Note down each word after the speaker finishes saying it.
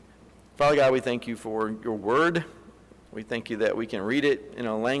Father God, we thank you for your word. We thank you that we can read it in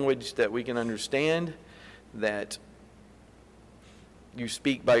a language that we can understand, that you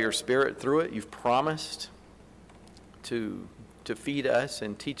speak by your Spirit through it. You've promised to feed us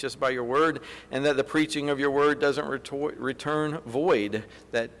and teach us by your word, and that the preaching of your word doesn't return void,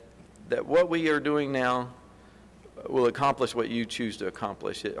 that what we are doing now will accomplish what you choose to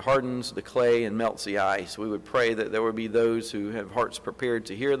accomplish. It hardens the clay and melts the ice. We would pray that there would be those who have hearts prepared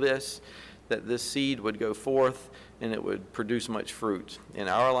to hear this, that this seed would go forth and it would produce much fruit in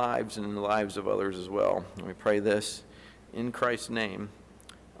our lives and in the lives of others as well. And we pray this in Christ's name.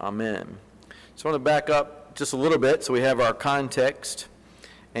 Amen. So I want to back up just a little bit so we have our context,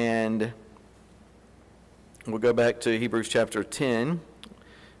 and we'll go back to Hebrews chapter 10,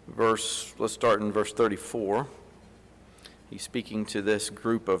 let's start in verse 34. He's speaking to this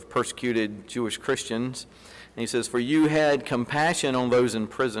group of persecuted Jewish Christians, and he says, "For you had compassion on those in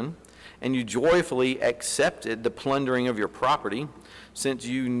prison, and you joyfully accepted the plundering of your property, since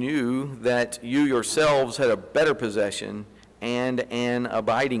you knew that you yourselves had a better possession and an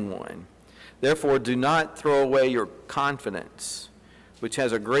abiding one. Therefore, do not throw away your confidence, which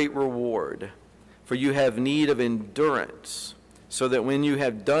has a great reward, for you have need of endurance, so that when you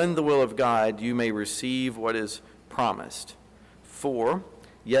have done the will of God, you may receive what is promised. For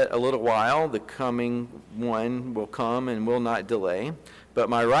yet a little while, the coming one will come and will not delay, but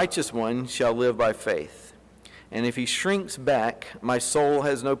my righteous one shall live by faith. And if he shrinks back, my soul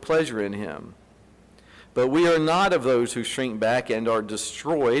has no pleasure in him. But we are not of those who shrink back and are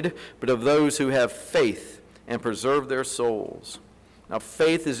destroyed, but of those who have faith and preserve their souls. Now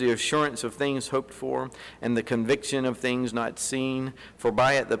faith is the assurance of things hoped for, and the conviction of things not seen. For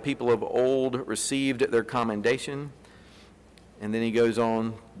by it the people of old received their commendation." And then he goes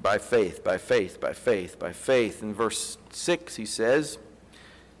on, by faith, by faith, by faith, by faith. In verse 6 he says,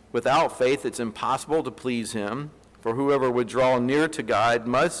 "Without faith it's impossible to please him. For whoever would draw near to God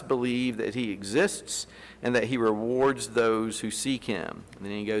must believe that he exists and that he rewards those who seek him." And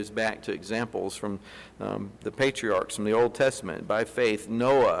then he goes back to examples from the patriarchs from the Old Testament. By faith,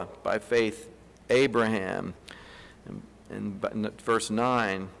 Noah. By faith, Abraham. And verse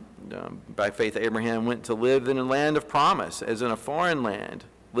 9, by faith, Abraham went to live in a land of promise, as in a foreign land,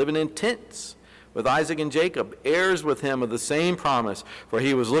 living in tents with Isaac and Jacob, heirs with him of the same promise, for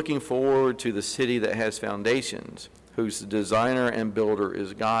he was looking forward to the city that has foundations, whose designer and builder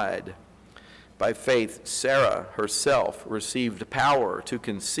is God. By faith, Sarah herself received power to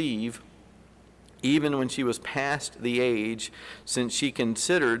conceive, even when she was past the age, since she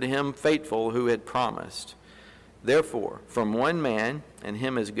considered him faithful who had promised. Therefore, from one man, and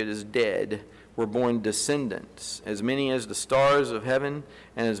him as good as dead, were born descendants, as many as the stars of heaven,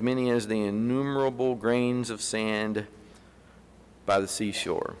 and as many as the innumerable grains of sand by the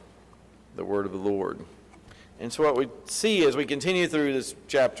seashore. The word of the Lord. And so what we see as we continue through this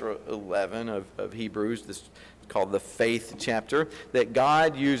chapter 11 of Hebrews, this is called the faith chapter, that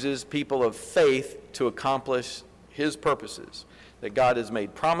God uses people of faith to accomplish his purposes. That God has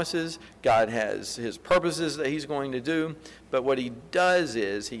made promises, God has his purposes that he's going to do, but what he does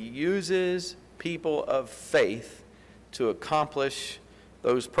is he uses people of faith to accomplish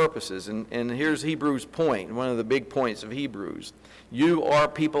those purposes. And here's Hebrews' point, one of the big points of Hebrews. You are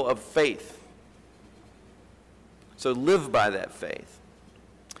people of faith. So live by that faith.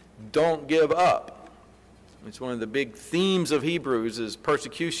 Don't give up. It's one of the big themes of Hebrews is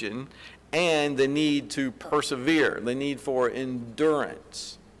persecution and the need to persevere, the need for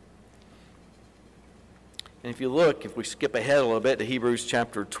endurance. And if you look, if we skip ahead a little bit to Hebrews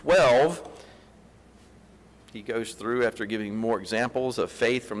chapter 12, he goes through after giving more examples of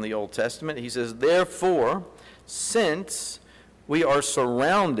faith from the Old Testament. He says, "Therefore, since we are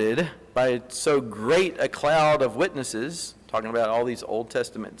surrounded by so great a cloud of witnesses," talking about all these Old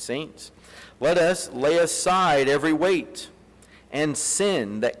Testament saints, "let us lay aside every weight and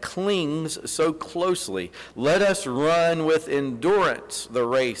sin that clings so closely. Let us run with endurance the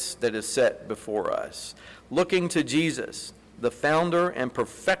race that is set before us, looking to Jesus, the founder and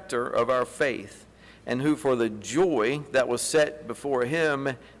perfecter of our faith, and who for the joy that was set before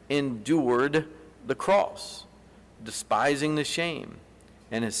him endured the cross, despising the shame,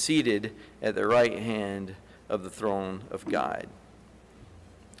 and is seated at the right hand of the throne of God."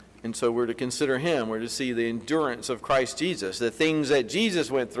 And so we're to consider him. We're to see the endurance of Christ Jesus, the things that Jesus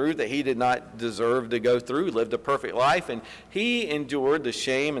went through that he did not deserve to go through, lived a perfect life, and he endured the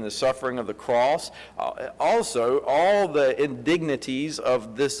shame and the suffering of the cross. Also, all the indignities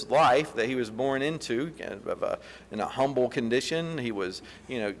of this life that he was born into, in a humble condition. He was,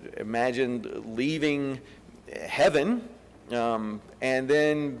 imagine leaving heaven and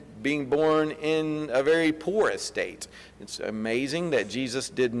then being born in a very poor estate. It's amazing that Jesus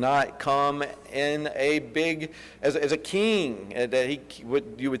did not come in a big, as a king, that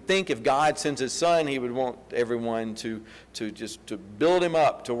you would think if God sends his son, he would want everyone to build him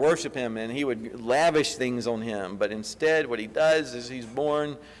up, to worship him, and he would lavish things on him. But instead, what he does is he's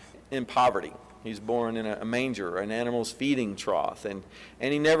born in poverty. He's born in a manger, an animal's feeding trough, and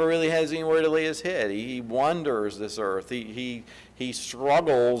he never really has anywhere to lay his head. He wanders this earth. He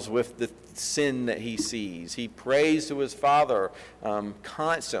struggles with the sin that he sees. He prays to his Father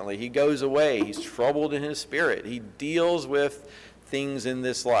constantly. He goes away. He's troubled in his spirit. He deals with things in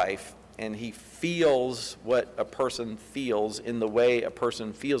this life, and he feels what a person feels in the way a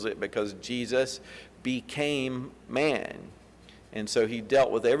person feels it, because Jesus became man. And so he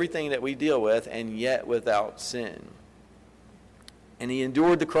dealt with everything that we deal with, and yet without sin. And he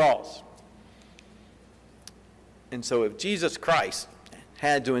endured the cross. And so if Jesus Christ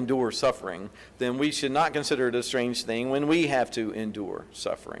had to endure suffering, then we should not consider it a strange thing when we have to endure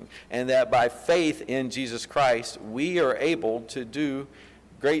suffering. And that by faith in Jesus Christ, we are able to do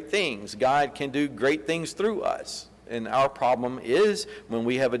great things. God can do great things through us. And our problem is when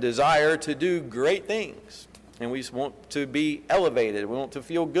we have a desire to do great things. And we want to be elevated. We want to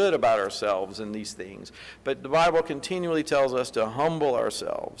feel good about ourselves in these things. But the Bible continually tells us to humble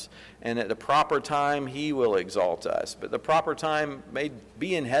ourselves. And at the proper time, he will exalt us. But the proper time may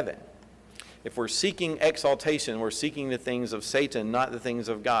be in heaven. If we're seeking exaltation, we're seeking the things of Satan, not the things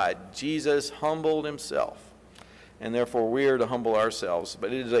of God. Jesus humbled himself. And therefore we are to humble ourselves.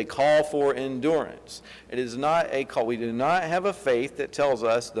 But it is a call for endurance. It is not a call. We do not have a faith that tells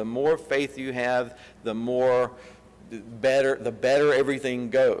us the more faith you have, the better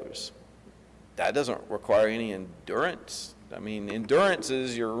everything goes. That doesn't require any endurance. I mean, endurance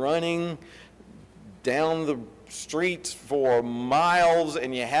is you're running down the streets for miles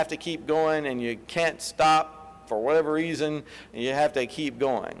and you have to keep going and you can't stop for whatever reason and you have to keep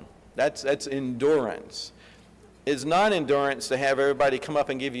going. That's endurance. It's not endurance to have everybody come up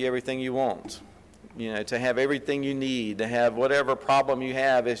and give you everything you want. You know, to have everything you need, to have whatever problem you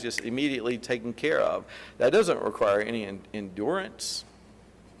have is just immediately taken care of. That doesn't require any endurance.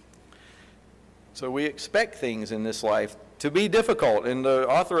 So we expect things in this life to be difficult. And the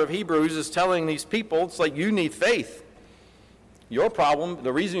author of Hebrews is telling these people, it's like you need faith. Your problem,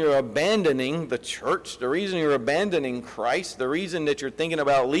 the reason you're abandoning the church, the reason you're abandoning Christ, the reason that you're thinking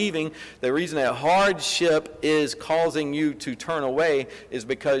about leaving, the reason that hardship is causing you to turn away is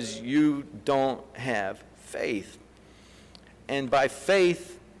because you don't have faith. And by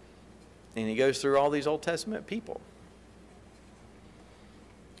faith, and he goes through all these Old Testament people.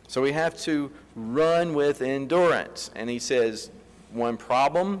 So we have to run with endurance. And he says, one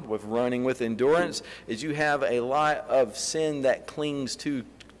problem with running with endurance is you have a lot of sin that clings too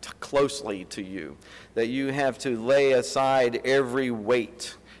closely to you, that you have to lay aside every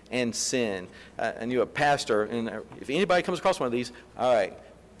weight and sin. And you're a pastor, and if anybody comes across one of these, all right,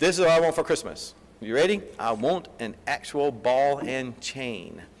 this is what I want for Christmas. You ready? I want an actual ball and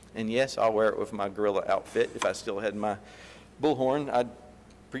chain. And yes, I'll wear it with my gorilla outfit. If I still had my bullhorn, I'd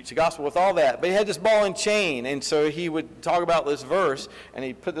preach the gospel with all that. But he had this ball and chain, and so he would talk about this verse, and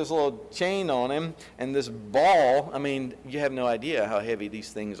he put this little chain on him, and this ball, I mean, you have no idea how heavy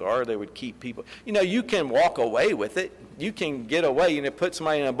these things are. They would keep people, you know, you can walk away with it. You can get away, you know, put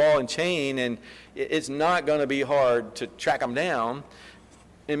somebody in a ball and chain, and it's not going to be hard to track them down.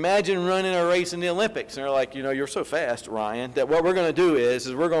 Imagine running a race in the Olympics, and they're like, you know, you're so fast, Ryan, that what we're going to do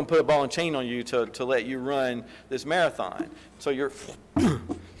is we're going to put a ball and chain on you to let you run this marathon. So you're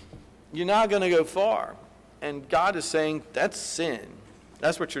not going to go far. And God is saying, that's sin.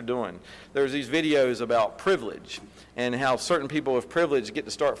 That's what you're doing. There's these videos about privilege and how certain people with privilege get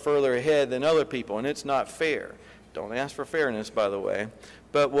to start further ahead than other people, and it's not fair. Don't ask for fairness, by the way.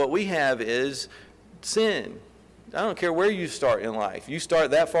 But what we have is sin. I don't care where you start in life. You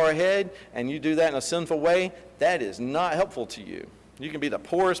start that far ahead and you do that in a sinful way, that is not helpful to you. You can be the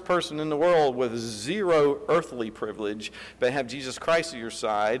poorest person in the world with zero earthly privilege, but have Jesus Christ at your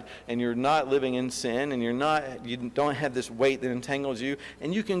side, and you're not living in sin, and you don't have this weight that entangles you,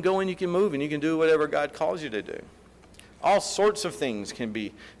 and you can go and you can move and you can do whatever God calls you to do. All sorts of things can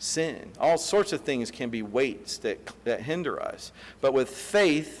be sin. All sorts of things can be weights that hinder us. But with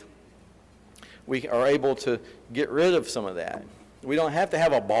faith, we are able to get rid of some of that. We don't have to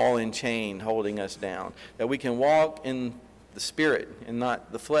have a ball and chain holding us down. That we can walk in the Spirit and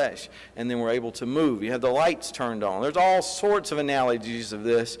not the flesh. And then we're able to move. You have the lights turned on. There's all sorts of analogies of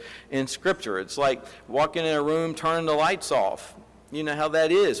this in Scripture. It's like walking in a room, turning the lights off. You know how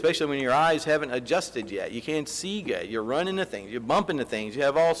that is, especially when your eyes haven't adjusted yet. You can't see good. You're running into things. You're bumping into things. You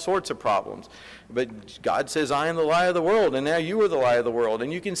have all sorts of problems. But God says, I am the light of the world, and now you are the light of the world,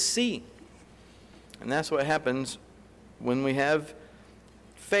 and you can see. And that's what happens when we have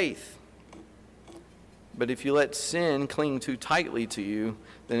faith. But if you let sin cling too tightly to you,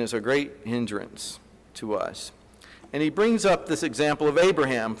 then it's a great hindrance to us. And he brings up this example of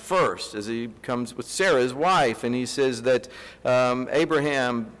Abraham first as he comes with Sarah, his wife. And he says that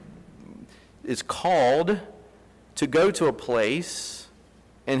Abraham is called to go to a place,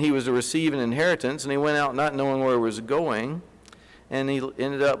 and he was to receive an inheritance. And he went out not knowing where he was going. And he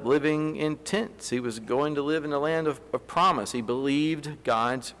ended up living in tents. He was going to live in the land of promise. He believed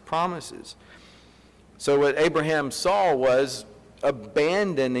God's promises. So what Abraham saw was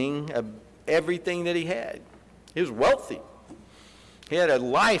abandoning everything that he had. He was wealthy. He had a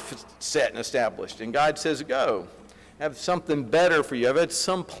life set and established. And God says, go. I have something better for you. I've had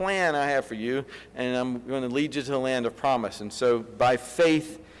some plan I have for you, and I'm going to lead you to the land of promise. And so by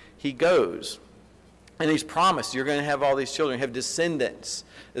faith, he goes. And he's promised you're going to have all these children, have descendants,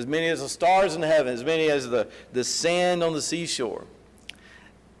 as many as the stars in the heaven, as many as the sand on the seashore.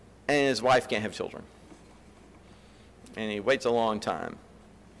 And his wife can't have children. And he waits a long time.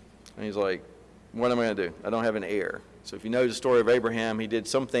 And he's like, what am I going to do? I don't have an heir. So if you know the story of Abraham, he did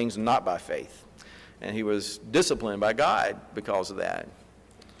some things not by faith. And he was disciplined by God because of that.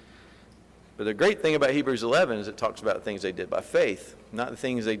 But the great thing about Hebrews 11 is it talks about the things they did by faith, not the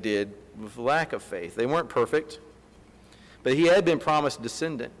things they did with lack of faith. They weren't perfect, but he had been promised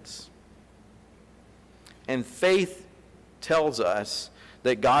descendants. And faith tells us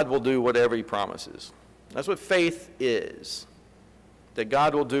that God will do whatever he promises. That's what faith is. That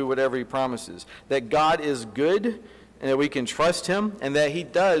God will do whatever he promises. That God is good and that we can trust him, and that he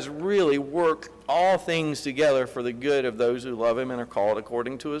does really work all things together for the good of those who love him and are called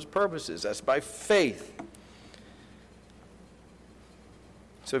according to his purposes. That's by faith.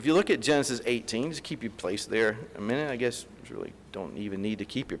 So if you look at Genesis 18, just keep your place there a minute. I guess you really don't even need to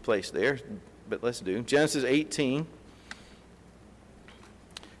keep your place there, but let's do. Genesis 18,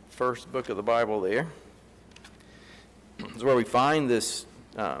 first book of the Bible there. This is where we find this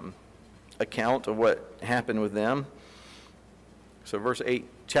account of what happened with them. So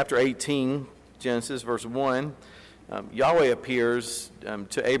chapter 18, Genesis, verse 1, Yahweh appears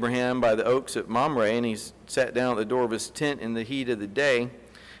to Abraham by the oaks at Mamre, and he sat down at the door of his tent in the heat of the day. And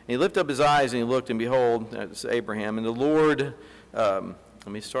he lifted up his eyes, and he looked, and behold, that's Abraham. And the Lord, let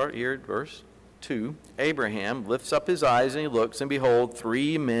me start here at verse 2. Abraham lifts up his eyes, and he looks, and behold,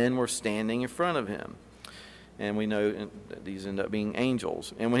 3 men were standing in front of him. And we know that these end up being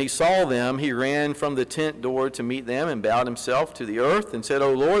angels. And when he saw them, he ran from the tent door to meet them and bowed himself to the earth and said,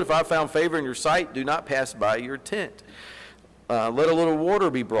 O Lord, if I found favor in your sight, do not pass by your tent. Let a little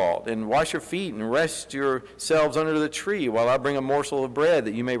water be brought, and wash your feet, and rest yourselves under the tree, while I bring a morsel of bread,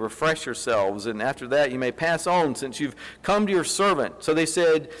 that you may refresh yourselves. And after that you may pass on, since you've come to your servant. So they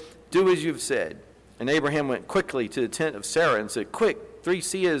said, do as you've said. And Abraham went quickly to the tent of Sarah and said, quick, 3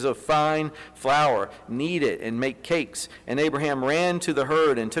 seahs of fine flour, knead it, and make cakes. And Abraham ran to the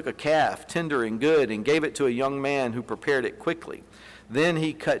herd and took a calf, tender and good, and gave it to a young man who prepared it quickly. Then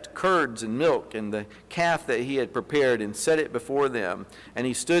he cut curds and milk and the calf that he had prepared and set it before them. And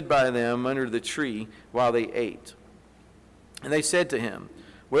he stood by them under the tree while they ate. And they said to him,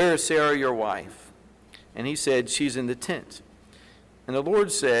 where is Sarah your wife? And he said, she's in the tent. And the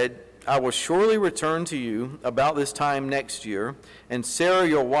Lord said, I will surely return to you about this time next year, and Sarah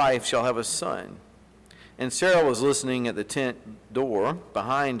your wife shall have a son. And Sarah was listening at the tent door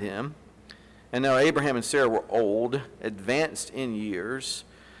behind him. And now Abraham and Sarah were old, advanced in years.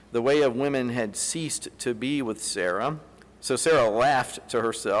 The way of women had ceased to be with Sarah. So Sarah laughed to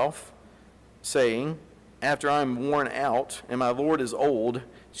herself, saying, after I am worn out, and my Lord is old,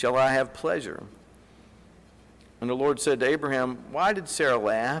 shall I have pleasure? And the Lord said to Abraham, why did Sarah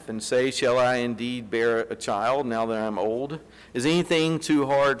laugh and say, shall I indeed bear a child now that I'm old? Is anything too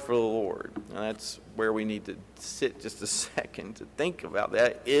hard for the Lord? And that's where we need to sit just a second to think about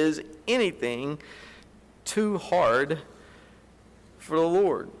that. Is anything too hard for the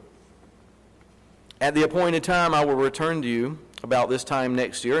Lord? At the appointed time I will return to you about this time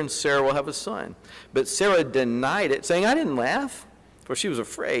next year, and Sarah will have a son. But Sarah denied it, saying, I didn't laugh, for she was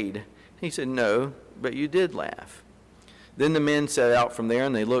afraid. He said, no, but you did laugh. Then the men set out from there,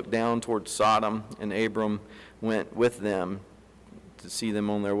 and they looked down toward Sodom, and Abram went with them to see them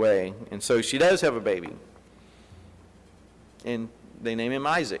on their way. And so she does have a baby. And they name him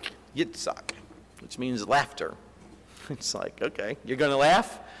Isaac, Yitzhak, which means laughter. It's like, okay, you're going to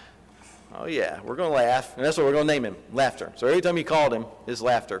laugh? Oh, yeah, we're going to laugh, and that's what we're going to name him, Laughter. So every time you called him, it's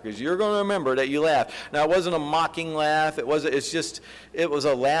Laughter, because you're going to remember that you laughed. Now, it wasn't a mocking laugh. It was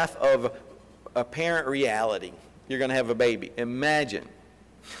a laugh of apparent reality. You're going to have a baby. Imagine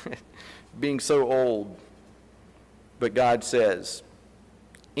being so old, but God says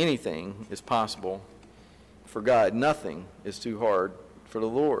anything is possible for God. Nothing is too hard for the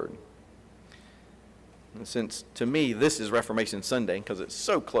Lord. And since, to me, this is Reformation Sunday, because it's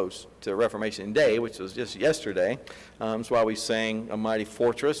so close to Reformation Day, which was just yesterday. That's why we sang A Mighty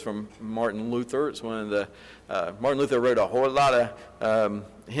Fortress from Martin Luther. It's one of the, Martin Luther wrote a whole lot of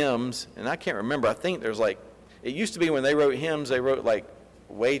hymns, and I can't remember. I think there's like, it used to be when they wrote hymns, they wrote like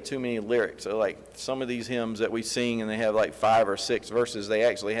way too many lyrics. So like some of these hymns that we sing and they have like 5 or 6 verses, they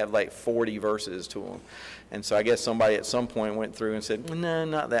actually have like 40 verses to them. And so I guess somebody at some point went through and said, no,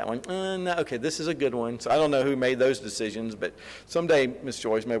 not that one. No, okay, this is a good one. So I don't know who made those decisions, but someday, Miss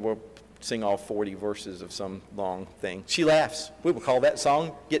Joyce, maybe we'll sing all 40 verses of some long thing. She laughs. We will call that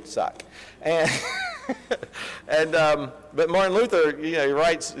song Get Sock. And, but Martin Luther, you know,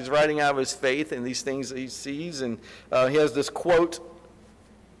 he's writing out of his faith and these things that he sees, and he has this quote.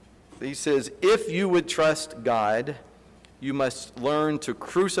 He says, "If you would trust God, you must learn to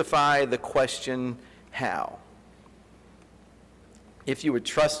crucify the question, how?" If you would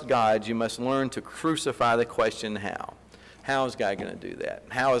trust God, you must learn to crucify the question, how? How is God going to do that?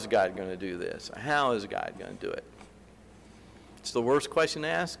 How is God going to do this? How is God going to do it? It's the worst question to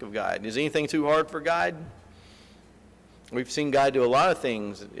ask of God. Is anything too hard for God? We've seen God do a lot of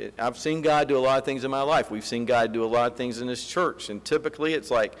things. I've seen God do a lot of things in my life. We've seen God do a lot of things in this church. And typically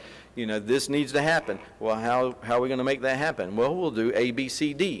it's like, you know, this needs to happen. Well, how are we going to make that happen? Well, we'll do A, B,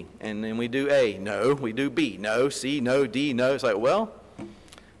 C, D. And then we do A. No. We do B. No. C. No. D. No. It's like, well,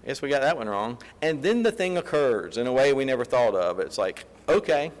 I guess we got that one wrong. And then the thing occurs in a way we never thought of. It's like,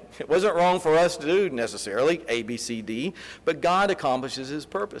 okay, it wasn't wrong for us to do necessarily A, B, C, D, but God accomplishes his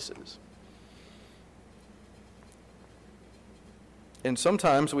purposes. And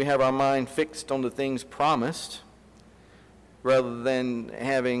sometimes we have our mind fixed on the things promised rather than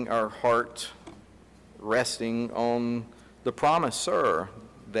having our heart resting on the promiser,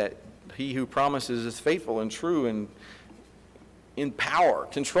 that he who promises is faithful and true and in power,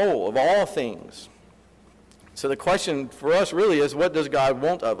 control of all things. So the question for us really is, what does God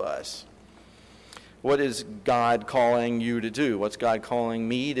want of us? What is God calling you to do? What's God calling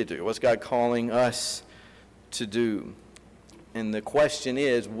me to do? What's God calling us to do? And the question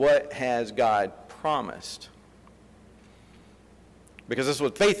is, what has God promised? Because this is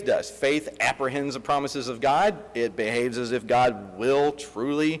what faith does. Faith apprehends the promises of God. It behaves as if God will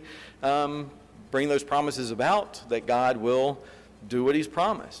truly bring those promises about, that God will do what he's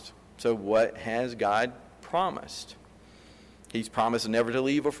promised. So what has God promised? He's promised never to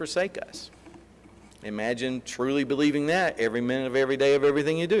leave or forsake us. Imagine truly believing that every minute of every day of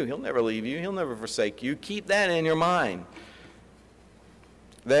everything you do. He'll never leave you. He'll never forsake you. Keep that in your mind,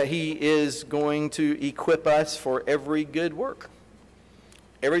 that he is going to equip us for every good work.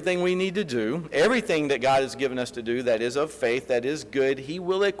 Everything we need to do, everything that God has given us to do that is of faith, that is good, he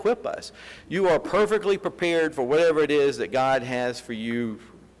will equip us. You are perfectly prepared for whatever it is that God has for you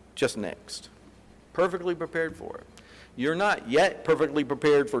just next. Perfectly prepared for it. You're not yet perfectly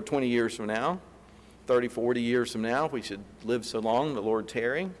prepared for 20 years from now, 30, 40 years from now. We should live so long, the Lord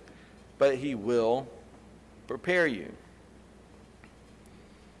tarrying. But he will prepare you.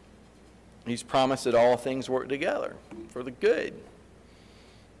 He's promised that all things work together for the good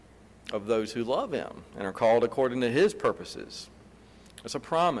of those who love him and are called according to his purposes. It's a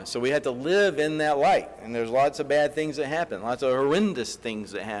promise. So we have to live in that light. And there's lots of bad things that happen, lots of horrendous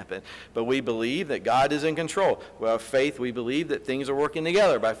things that happen. But we believe that God is in control. By faith, we believe that things are working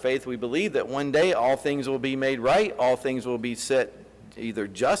together. By faith, we believe that one day all things will be made right. All things will be set either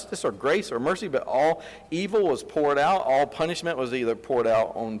justice or grace or mercy, but all evil was poured out. All punishment was either poured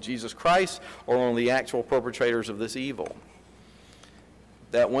out on Jesus Christ or on the actual perpetrators of this evil.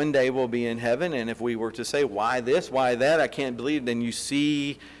 That one day we'll be in heaven, and if we were to say, why this, why that, I can't believe, then you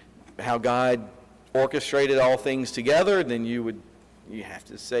see how God orchestrated all things together, then you have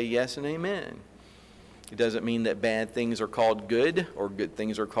to say yes and amen. It doesn't mean that bad things are called good or good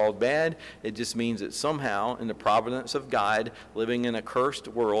things are called bad. It just means that somehow in the providence of God, living in a cursed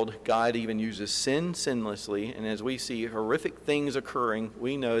world, God even uses sin sinlessly, and as we see horrific things occurring,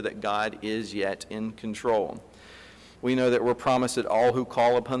 we know that God is yet in control. We know that we're promised that all who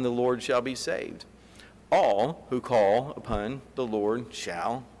call upon the Lord shall be saved. All who call upon the Lord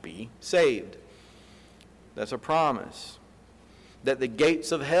shall be saved. That's a promise. That the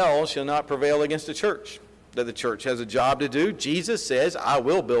gates of hell shall not prevail against the church. that the church has a job to do. Jesus says, I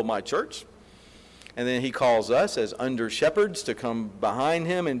will build my church. And then he calls us as under shepherds to come behind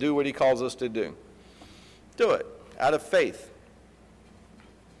him and do what he calls us to do. Do it out of faith.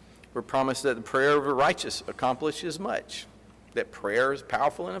 We're promised that the prayer of the righteous accomplishes much, that prayer is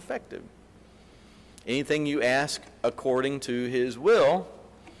powerful and effective. Anything you ask according to his will,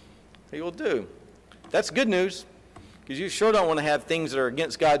 he will do. That's good news, because you sure don't want to have things that are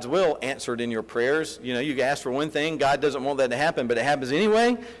against God's will answered in your prayers. You know, you ask for one thing, God doesn't want that to happen, but it happens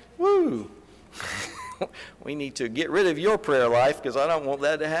anyway. Woo! We need to get rid of your prayer life, because I don't want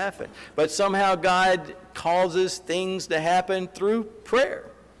that to happen. But somehow God causes things to happen through prayer.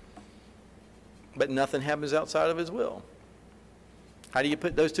 But nothing happens outside of his will. How do you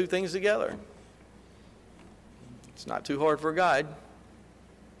put those two things together? It's not too hard for God.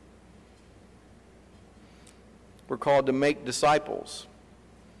 We're called to make disciples.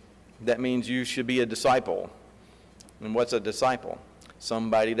 That means you should be a disciple. And what's a disciple?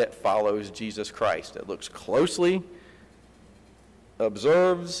 Somebody that follows Jesus Christ, that looks closely,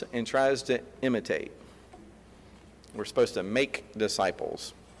 observes, and tries to imitate. We're supposed to make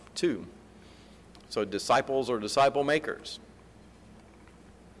disciples too. So disciples or disciple makers.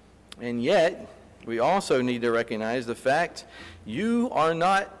 And yet, we also need to recognize the fact you are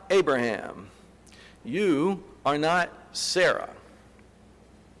not Abraham. You are not Sarah.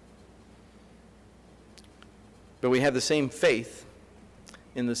 But we have the same faith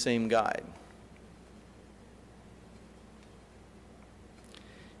in the same God.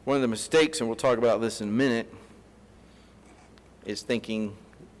 One of the mistakes, and we'll talk about this in a minute, is thinking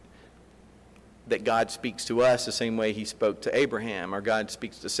that God speaks to us the same way he spoke to Abraham, or God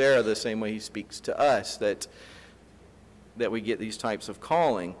speaks to Sarah the same way he speaks to us, that we get these types of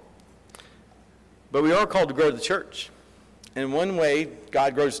calling. But we are called to grow the church. And one way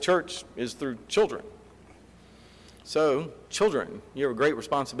God grows the church is through children. So, children, you have a great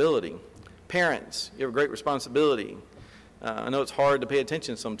responsibility. Parents, you have a great responsibility. I know it's hard to pay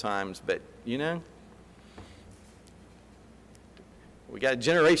attention sometimes, but, you know, we got a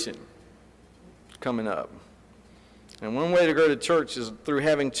generation coming up. And one way to grow the church is through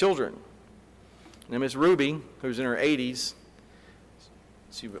having children. Now, Miss Ruby, who's in her 80s,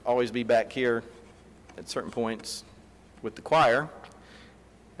 she would always be back here at certain points with the choir.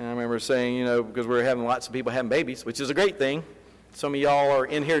 And I remember saying, you know, because we were having lots of people having babies, which is a great thing. Some of y'all are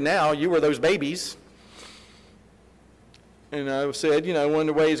in here now. You were those babies. And I said, you know, one of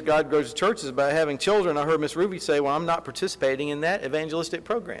the ways God grows the church is by having children. I heard Miss Ruby say, well, I'm not participating in that evangelistic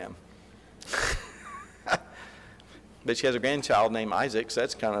program. But she has a grandchild named Isaac, so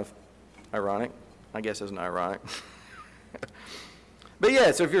that's kind of ironic. I guess it's not ironic. But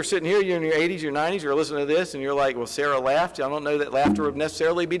yeah, so if you're sitting here, you're in your 80s, your 90s, you're listening to this, and you're like, well, Sarah laughed. I don't know that laughter would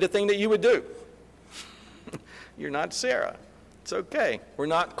necessarily be the thing that you would do. You're not Sarah. It's okay. We're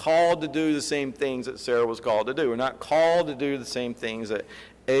not called to do the same things that Sarah was called to do. We're not called to do the same things that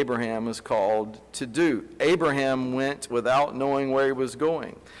Abraham was called to do. Abraham went without knowing where he was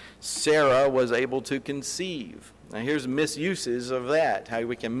going. Sarah was able to conceive. Now here's misuses of that, how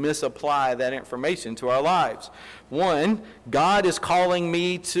we can misapply that information to our lives. One, God is calling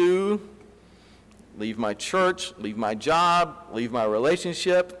me to leave my church, leave my job, leave my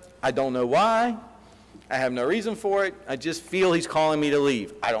relationship. I don't know why. I have no reason for it. I just feel he's calling me to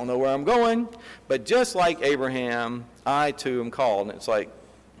leave. I don't know where I'm going. But just like Abraham, I too am called. And it's like,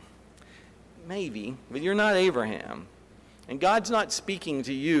 maybe, but you're not Abraham. And God's not speaking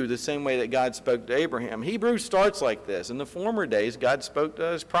to you the same way that God spoke to Abraham. Hebrews starts like this. In the former days, God spoke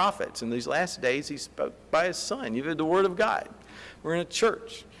to his prophets. In these last days, he spoke by his Son. You have the Word of God. We're in a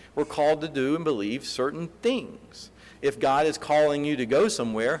church. We're called to do and believe certain things. If God is calling you to go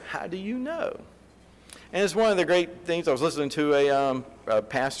somewhere, how do you know? And it's one of the great things. I was listening to a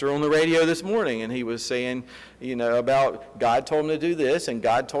pastor on the radio this morning, and he was saying, you know, about God told him to do this, and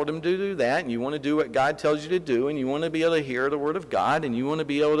God told him to do that, and you want to do what God tells you to do, and you want to be able to hear the Word of God, and you want to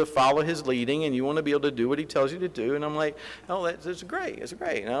be able to follow his leading, and you want to be able to do what he tells you to do. And I'm like, oh, that's great. It's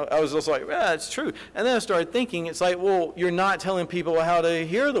great. And I was just like, yeah, that's true. And then I started thinking, it's like, well, you're not telling people how to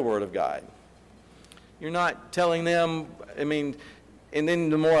hear the Word of God. You're not telling them, I mean, and then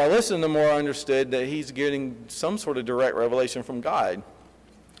the more I listened, the more I understood that he's getting some sort of direct revelation from God.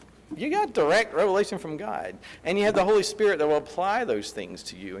 You got direct revelation from God. And you have the Holy Spirit that will apply those things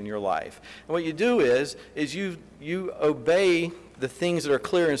to you in your life. And what you do is you obey the things that are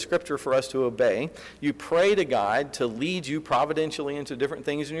clear in Scripture for us to obey. You pray to God to lead you providentially into different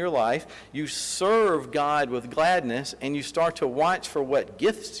things in your life. You serve God with gladness, and you start to watch for what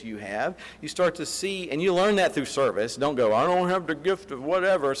gifts you have. You start to see, and you learn that through service. Don't go, I don't have the gift of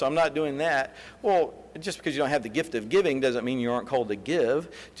whatever, so I'm not doing that. Well, just because you don't have the gift of giving doesn't mean you aren't called to give.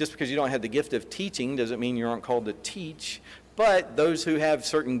 Just because you don't have the gift of teaching doesn't mean you aren't called to teach. But those who have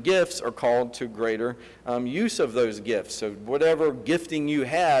certain gifts are called to greater use of those gifts. So whatever gifting you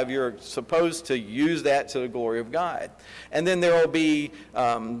have, you're supposed to use that to the glory of God. And then there will be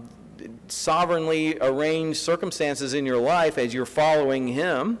sovereignly arranged circumstances in your life as you're following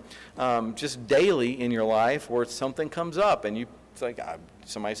Him, just daily in your life, where something comes up and it's like,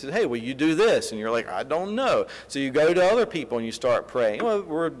 somebody says, hey, will you do this? And you're like, I don't know. So you go to other people and you start praying. Well,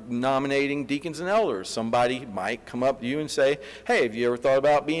 we're nominating deacons and elders. Somebody might come up to you and say, hey, have you ever thought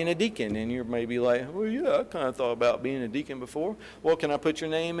about being a deacon? And you're maybe like, well, yeah, I kind of thought about being a deacon before. Well, can I put your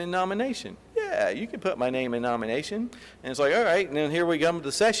name in nomination? Yeah, you can put my name in nomination. And it's like, all right. And then here we come to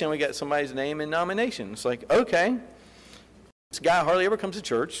the session. We got somebody's name in nomination. It's like, okay. This guy hardly ever comes to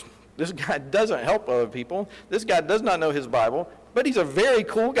church. This guy doesn't help other people. This guy does not know his Bible. But he's a very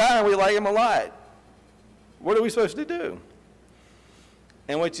cool guy, and we like him a lot. What are we supposed to do?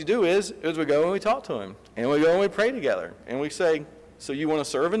 And what you do is we go and we talk to him. And we go and we pray together. And we say, so you want to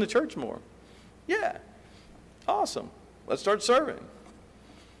serve in the church more? Yeah. Awesome. Let's start serving.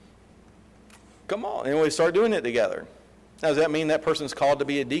 Come on. And we start doing it together. Now, does that mean that person's called to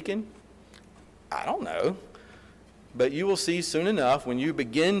be a deacon? I don't know. But you will see soon enough when you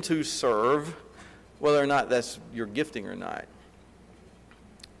begin to serve whether or not that's your gifting or not.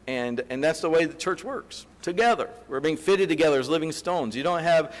 And that's the way the church works, together. We're being fitted together as living stones. You don't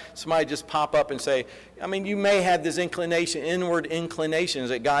have somebody just pop up and say, I mean, you may have this inclination, inward inclinations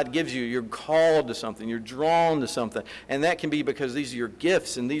that God gives you. You're called to something. You're drawn to something. And that can be because these are your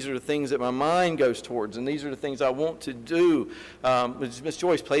gifts, and these are the things that my mind goes towards, and these are the things I want to do. Miss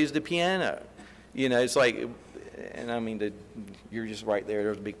Joyce plays the piano. You know, it's like, and I mean, you're just right there.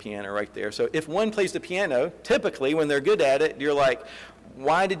 There's a big piano right there. So if one plays the piano, typically when they're good at it, you're like,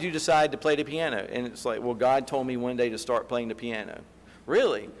 why did you decide to play the piano? And it's like, well, God told me one day to start playing the piano.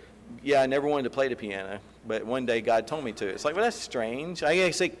 Really? Yeah, I never wanted to play the piano, but one day God told me to. It's like, well, that's strange. I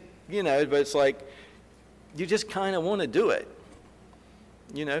guess, you know, but it's like, you just kind of want to do it.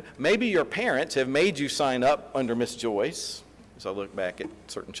 You know, maybe your parents have made you sign up under Miss Joyce, as I look back at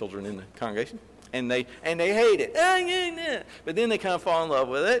certain children in the congregation. And they hate it. But then they kind of fall in love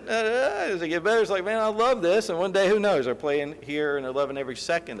with it. As they get better, it's like, man, I love this. And one day, who knows, they're playing here and they're loving every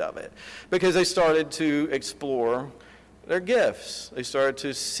second of it. Because they started to explore their gifts. They started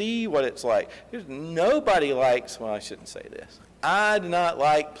to see what it's like. Nobody likes, well, I shouldn't say this. I do not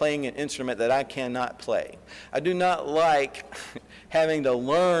like playing an instrument that I cannot play. I do not like having to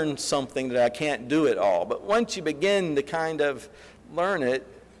learn something that I can't do at all. But once you begin to kind of learn it,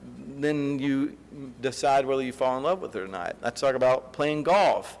 then you decide whether you fall in love with it or not. Let's talk about playing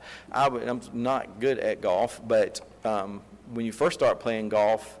golf. I'm not good at golf, but when you first start playing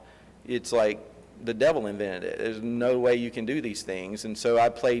golf, it's like the devil invented it. There's no way you can do these things. And so I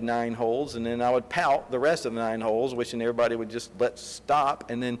played 9 holes, and then I would pout the rest of the 9 holes, wishing everybody would just let stop.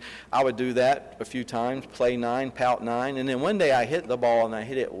 And then I would do that a few times, play 9, pout 9. And then one day I hit the ball, and I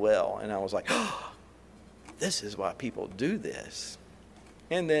hit it well. And I was like, oh, this is why people do this.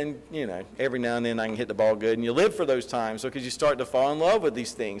 And then, you know, every now and then I can hit the ball good. And you live for those times because you start to fall in love with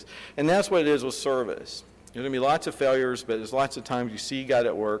these things. And that's what it is with service. There's going to be lots of failures, but there's lots of times you see God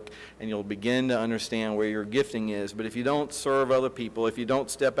at work, and you'll begin to understand where your gifting is. But if you don't serve other people, if you don't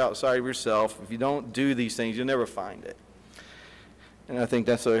step outside of yourself, if you don't do these things, you'll never find it. And I think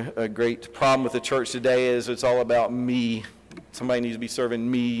that's a great problem with the church today is it's all about me. Somebody needs to be serving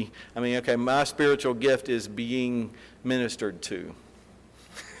me. I mean, okay, my spiritual gift is being ministered to.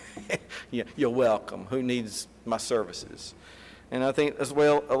 You're welcome. Who needs my services? And I think as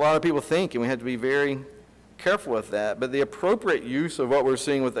well, a lot of people think, and we have to be very careful with that. But the appropriate use of what we're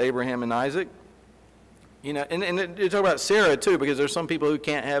seeing with Abraham and Isaac, you know, and you talk about Sarah too, because there's some people who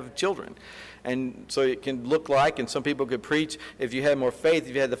can't have children. And so it can look like, and some people could preach, if you had more faith,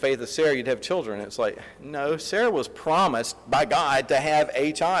 if you had the faith of Sarah, you'd have children. It's like, no, Sarah was promised by God to have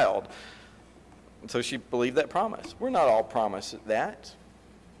a child. And so she believed that promise. We're not all promised that.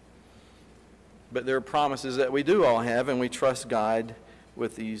 But there are promises that we do all have, and we trust God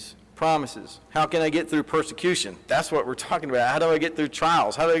with these promises. How can I get through persecution? That's what we're talking about. How do I get through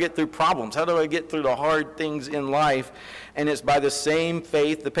trials? How do I get through problems? How do I get through the hard things in life? And it's by the same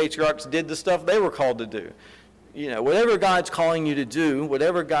faith the patriarchs did the stuff they were called to do. whatever God's calling you to do,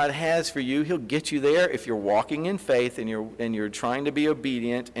 whatever God has for you, he'll get you there if you're walking in faith and you're trying to be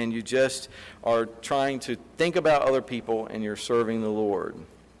obedient and you just are trying to think about other people and you're serving the Lord.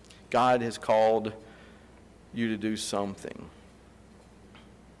 God has called you to do something.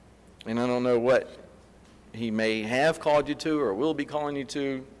 And I don't know what he may have called you to or will be calling you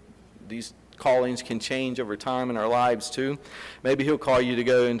to. These callings can change over time in our lives too. Maybe he'll call you to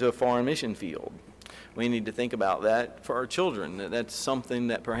go into a foreign mission field. We need to think about that for our children. That's something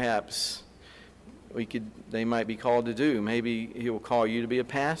that perhaps they might be called to do. Maybe he'll call you to be a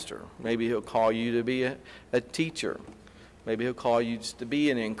pastor. Maybe he'll call you to be a teacher. Maybe he'll call you just to be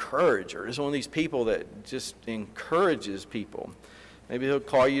an encourager. Just one of these people that just encourages people. Maybe he'll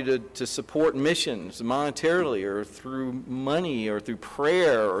call you to support missions monetarily or through money or through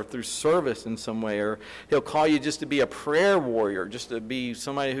prayer or through service in some way. Or he'll call you just to be a prayer warrior, just to be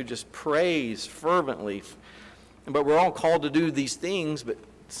somebody who just prays fervently. But we're all called to do these things, but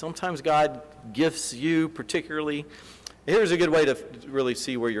sometimes God gifts you particularly. Here's a good way to really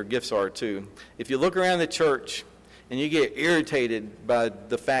see where your gifts are too. If you look around the church and you get irritated by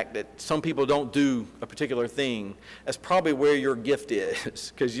the fact that some people don't do a particular thing, that's probably where your gift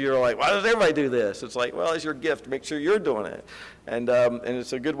is. Because you're like, why does everybody do this? It's like, well, it's your gift. Make sure you're doing it. And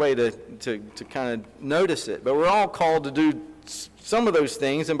it's a good way to kind of notice it. But we're all called to do some of those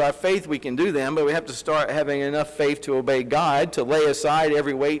things, and by faith we can do them, but we have to start having enough faith to obey God, to lay aside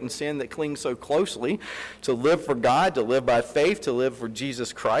every weight and sin that clings so closely, to live for God, to live by faith, to live for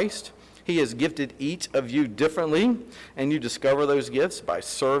Jesus Christ. He has gifted each of you differently, and you discover those gifts by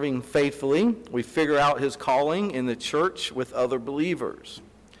serving faithfully. We figure out his calling in the church with other believers.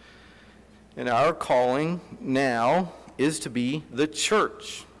 And our calling now is to be the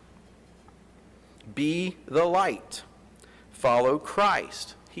church. Be the light. Follow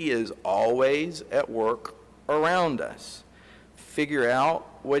Christ. He is always at work around us. Figure out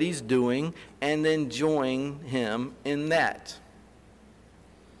what he's doing and then join him in that.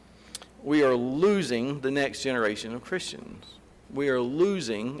 We are losing the next generation of Christians. We are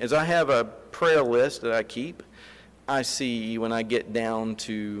losing, as I have a prayer list that I keep, I see when I get down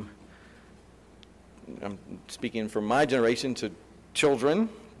to, I'm speaking from my generation, to children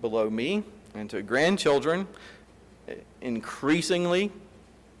below me and to grandchildren, increasingly,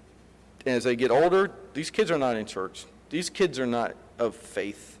 as they get older, these kids are not in church. These kids are not of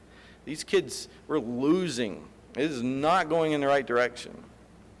faith. These kids, we're losing. It is not going in the right direction.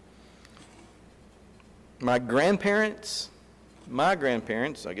 My grandparents,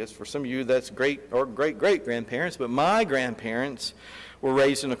 I guess for some of you that's great or great-great-grandparents, but my grandparents were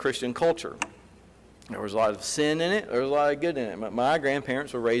raised in a Christian culture. There was a lot of sin in it, there was a lot of good in it, but my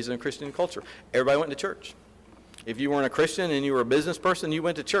grandparents were raised in a Christian culture. Everybody went to church. If you weren't a Christian and you were a business person, you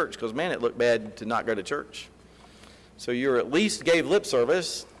went to church because, man, it looked bad to not go to church. So you at least gave lip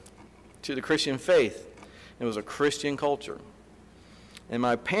service to the Christian faith. It was a Christian culture. And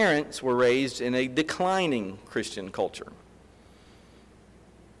my parents were raised in a declining Christian culture.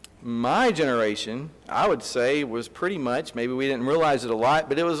 My generation, I would say, was pretty much, maybe we didn't realize it a lot,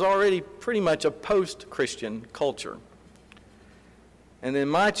 but it was already pretty much a post-Christian culture. And then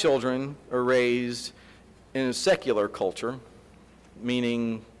my children are raised in a secular culture,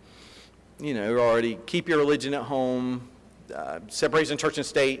 meaning, already keep your religion at home. Separation of church and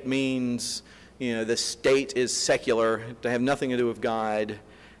state means, the state is secular, to have nothing to do with God.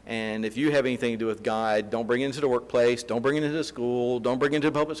 And if you have anything to do with God, don't bring it into the workplace, don't bring it into the school, don't bring it into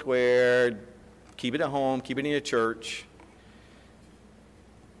the public square, keep it at home, keep it in a church.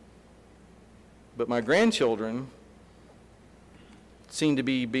 But my grandchildren seem to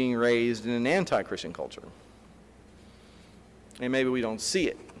be being raised in an anti-Christian culture. And maybe we don't see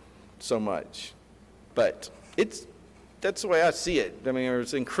it so much, but that's the way I see it. I mean,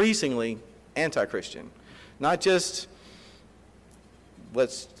 it's increasingly anti-Christian. Not just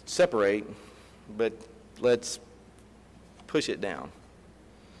let's separate, but let's push it down.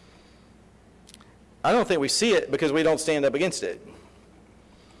 I don't think we see it because we don't stand up against it.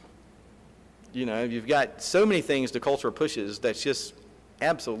 You've got so many things the culture pushes that's just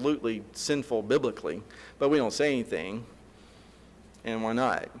absolutely sinful biblically, but we don't say anything. And why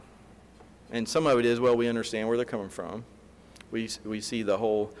not? And some of it is, well, we understand where they're coming from. We see the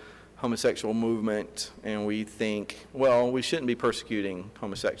whole homosexual movement, and we think, well, we shouldn't be persecuting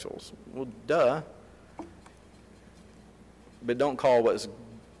homosexuals. Well, duh. But don't call what's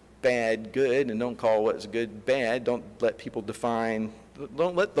bad good, and don't call what's good bad. Don't let people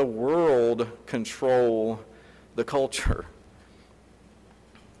don't let the world control the culture.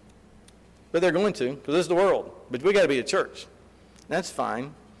 But they're going to, because this is the world. But we got to be a church. That's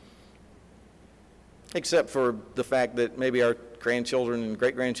fine. except for the fact that maybe our grandchildren and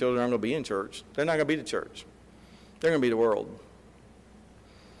great-grandchildren aren't going to be in church. They're not going to be the church. They're going to be the world.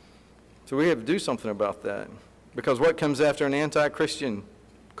 So we have to do something about that. Because what comes after an anti-Christian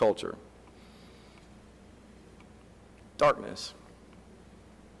culture? Darkness.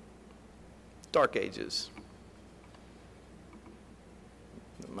 Dark ages.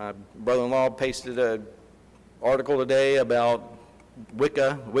 My brother-in-law pasted an article today about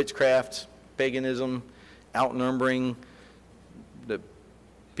Wicca, witchcraft, paganism, outnumbering the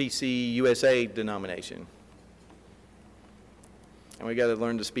PC USA denomination. And we got to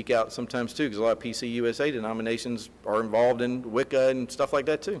learn to speak out sometimes too, because a lot of PC USA denominations are involved in Wicca and stuff like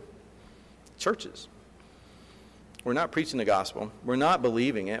that too. Churches. We're not preaching the gospel. We're not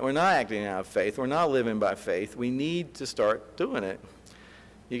believing it. We're not acting out of faith. We're not living by faith. We need to start doing it.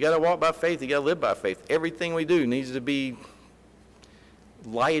 You got to walk by faith. You got to live by faith. Everything we do needs to be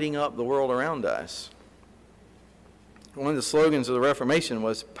lighting up the world around us. One of the slogans of the Reformation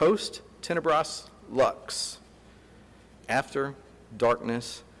was post tenebras lux, after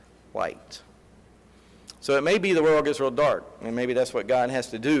darkness, light. So it may be the world gets real dark, and maybe that's what God has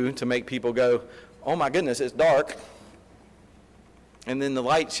to do to make people go, oh my goodness, it's dark. And then the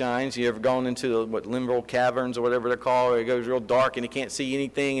light shines. You ever gone into what Limbo Caverns or whatever they're called, where it goes real dark and you can't see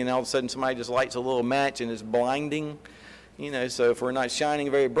anything, and all of a sudden somebody just lights a little match and it's blinding. You know, so if we're not shining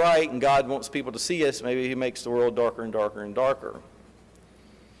very bright and God wants people to see us, maybe he makes the world darker and darker and darker.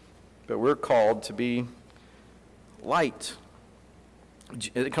 But we're called to be light.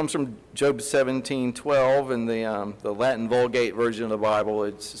 It comes from Job 17:12 in the Latin Vulgate version of the Bible.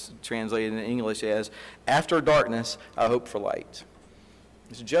 It's translated in English as, after darkness, I hope for light.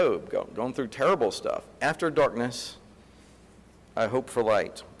 It's Job going through terrible stuff. After darkness, I hope for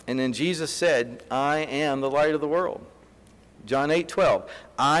light. And then Jesus said, I am the light of the world. John 8:12,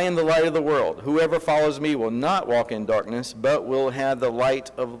 I am the light of the world. Whoever follows me will not walk in darkness, but will have the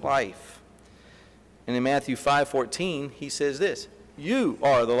light of life. And in Matthew 5:14, he says this, you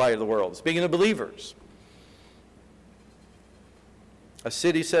are the light of the world. Speaking of believers. A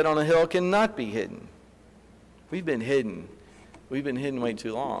city set on a hill cannot be hidden. We've been hidden. We've been hidden way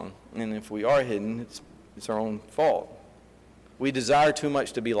too long. And if we are hidden, it's our own fault. We desire too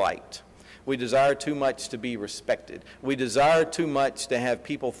much to be liked. We desire too much to be respected. We desire too much to have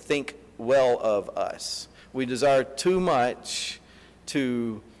people think well of us. We desire too much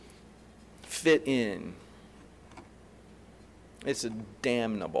to fit in. It's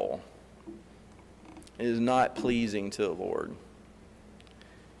damnable. It is not pleasing to the Lord.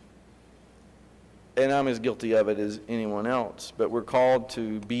 And I'm as guilty of it as anyone else. But we're called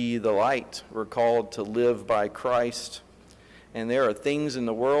to be the light. We're called to live by Christ. And there are things in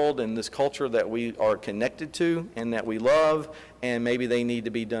the world and this culture that we are connected to and that we love, and maybe they need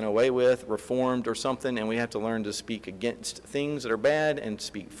to be done away with, reformed or something, and we have to learn to speak against things that are bad and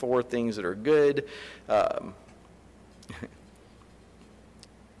speak for things that are good.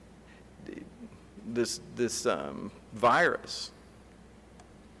 This virus,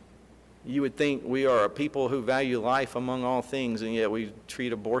 you would think we are a people who value life among all things, and yet we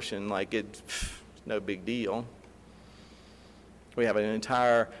treat abortion like it's no big deal. We have an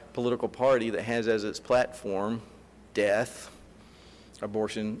entire political party that has as its platform death,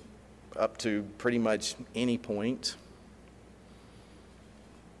 abortion up to pretty much any point.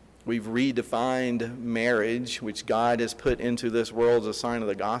 We've redefined marriage, which God has put into this world as a sign of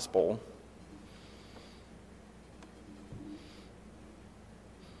the gospel.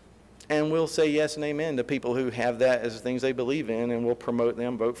 And we'll say yes and amen to people who have that as things they believe in, and we'll promote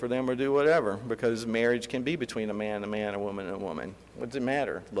them, vote for them, or do whatever, because marriage can be between a man, a woman, and a woman. What does it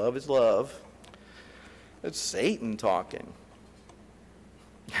matter? Love is love. It's Satan talking.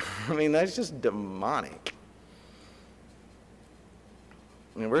 I mean, that's just demonic.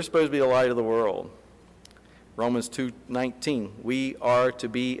 And we're supposed to be the light of the world. Romans 2:19, we are to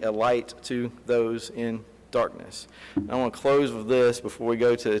be a light to those in darkness. I want to close with this before we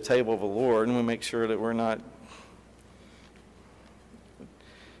go to the table of the Lord, and we'll make sure that we're not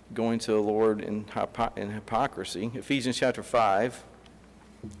going to the Lord in hypocrisy. Ephesians chapter 5,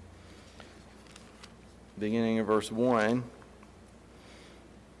 beginning in verse 1.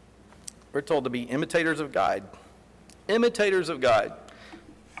 We're told to be imitators of God. Imitators of God.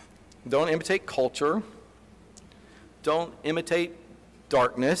 Don't imitate culture. Don't imitate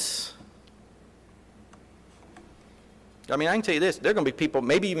darkness. I mean, I can tell you this, there are going to be people,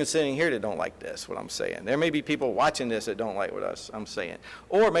 maybe even sitting here, that don't like this, what I'm saying. There may be people watching this that don't like what I'm saying.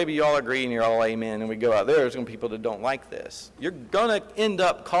 Or maybe you all agree and you're all amen, and we go out there, there's going to be people that don't like this. You're going to end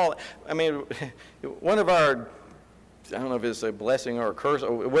up calling, I mean, one of our I don't know if it's a blessing or a curse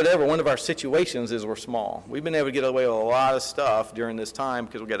or whatever, one of our situations is we're small. We've been able to get away with a lot of stuff during this time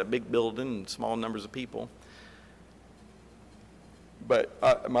because we've got a big building and small numbers of people.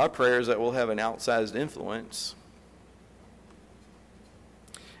 But my prayer is that we'll have an outsized influence.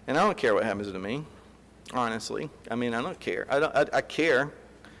 And I don't care what happens to me, honestly. I mean, I don't care. I care,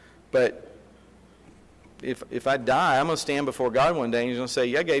 but if I die, I'm going to stand before God one day and he's going to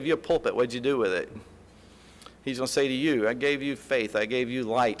say, I gave you a pulpit. What'd you do with it? He's going to say to you, I gave you faith. I gave you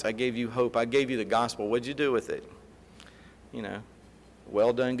light. I gave you hope. I gave you the gospel. What'd you do with it? You know,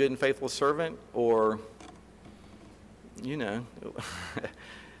 well done, good and faithful servant, or, you know,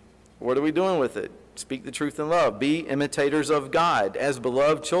 what are we doing with it? Speak the truth in love. Be imitators of God as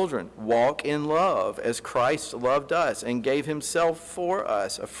beloved children. Walk in love as Christ loved us and gave himself for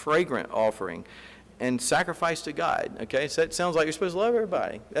us, a fragrant offering and sacrifice to God. Okay, so that sounds like you're supposed to love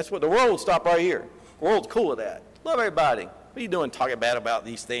everybody. That's what the world will stop right here. The world's cool with that. Love everybody. What are you doing talking bad about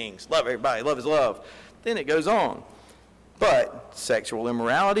these things? Love everybody. Love is love. Then it goes on. But sexual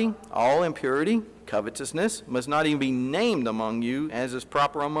immorality, all impurity, covetousness must not even be named among you as is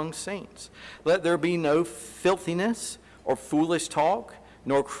proper among saints. Let there be no filthiness or foolish talk,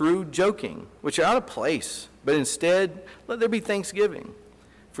 nor crude joking, which are out of place, but instead let there be thanksgiving.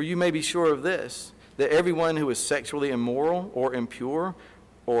 For you may be sure of this, that everyone who is sexually immoral or impure,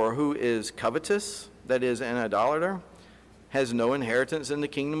 or who is covetous, that is an idolater, has no inheritance in the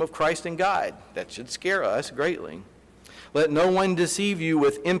kingdom of Christ and God. That should scare us greatly. Let no one deceive you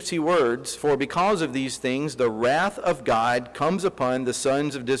with empty words, for because of these things the wrath of God comes upon the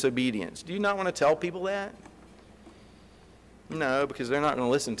sons of disobedience. Do you not want to tell people that? No, because they're not going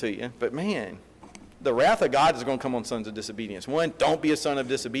to listen to you. But man, the wrath of God is going to come on sons of disobedience. One, don't be a son of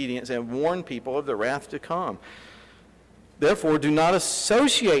disobedience, and warn people of the wrath to come. Therefore, do not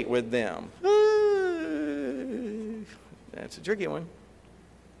associate with them. That's a tricky one.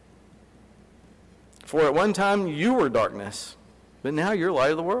 For at one time you were darkness, but now you're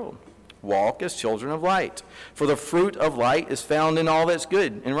light of the world. Walk as children of light. For the fruit of light is found in all that's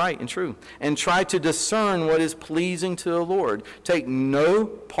good and right and true. And try to discern what is pleasing to the Lord. Take no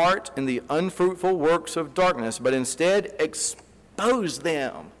part in the unfruitful works of darkness, but instead expose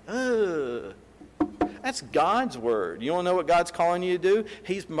them. That's God's word. You want to know what God's calling you to do?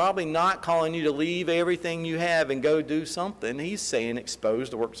 He's probably not calling you to leave everything you have and go do something. He's saying expose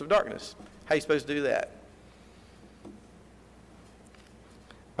the works of darkness. How are you supposed to do that?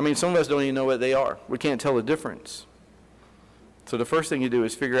 I mean, some of us don't even know what they are. We can't tell the difference. So the first thing you do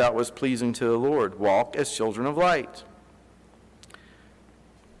is figure out what's pleasing to the Lord. Walk as children of light.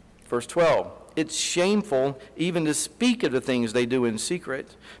 Verse 12. It's shameful even to speak of the things they do in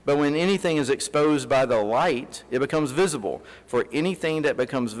secret, but when anything is exposed by the light, it becomes visible. For anything that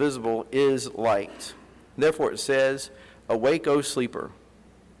becomes visible is light. Therefore it says, awake, O sleeper,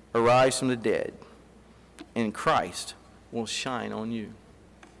 arise from the dead, and Christ will shine on you.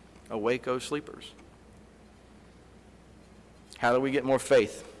 Awake, O sleepers. How do we get more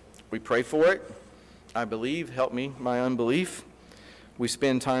faith? We pray for it. I believe. Help me, my unbelief. We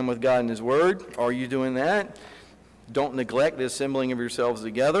spend time with God and his word. Are you doing that? Don't neglect the assembling of yourselves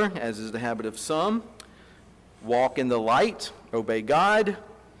together, as is the habit of some. Walk in the light. Obey God.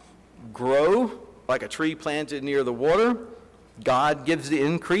 Grow like a tree planted near the water. God gives the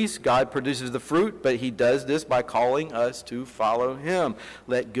increase. God produces the fruit, but he does this by calling us to follow him.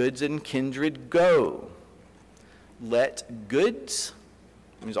 Let goods and kindred go. Let goods,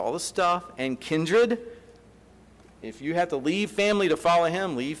 means all the stuff, and kindred. If you have to leave family to follow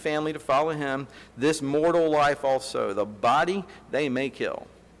him, leave family to follow him. This mortal life also. The body, they may kill,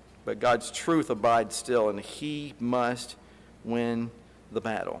 but God's truth abides still, and he must win the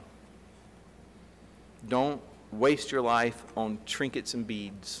battle. Don't waste your life on trinkets and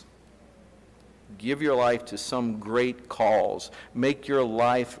beads. Give your life to some great cause. Make your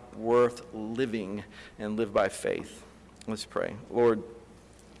life worth living and live by faith. Let's pray. Lord,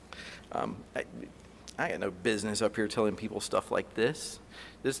 I got no business up here telling people stuff like this.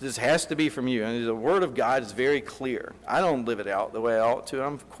 This has to be from you. And the word of God is very clear. I don't live it out the way I ought to.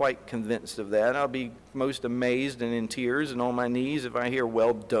 I'm quite convinced of that. I'll be most amazed and in tears and on my knees if I hear,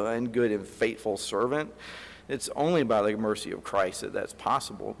 well done, good and faithful servant. It's only by the mercy of Christ that that's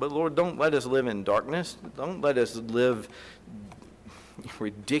possible. But Lord, don't let us live in darkness. Don't let us live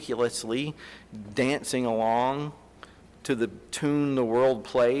ridiculously dancing along to the tune the world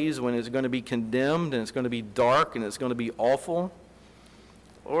plays when it's going to be condemned and it's going to be dark and it's going to be awful.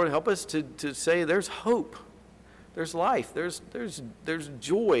 Lord, help us to say there's hope, there's life, there's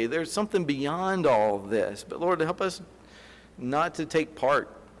joy, there's something beyond all of this. But Lord, help us not to take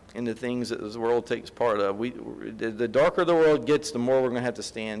part in the things that this world takes part of. The darker the world gets, the more we're going to have to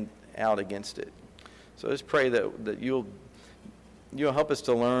stand out against it. So let's pray that you'll help us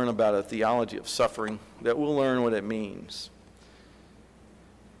to learn about a theology of suffering, that we'll learn what it means.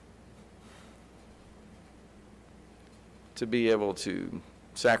 To be able to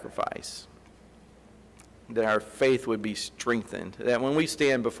sacrifice, that our faith would be strengthened, that when we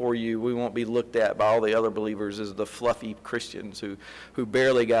stand before you, we won't be looked at by all the other believers as the fluffy Christians who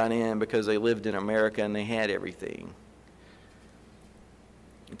barely got in because they lived in America and they had everything.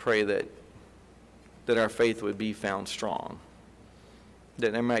 I pray that our faith would be found strong,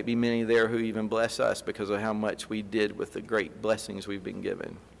 that there might be many there who even bless us because of how much we did with the great blessings we've been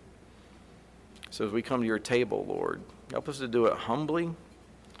given. So as we come to your table, Lord, help us to do it humbly.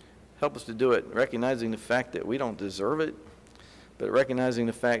 Help us to do it recognizing the fact that we don't deserve it, but recognizing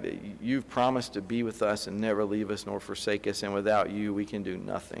the fact that you've promised to be with us and never leave us nor forsake us, and without you we can do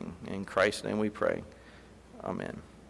nothing. In Christ's name we pray. Amen.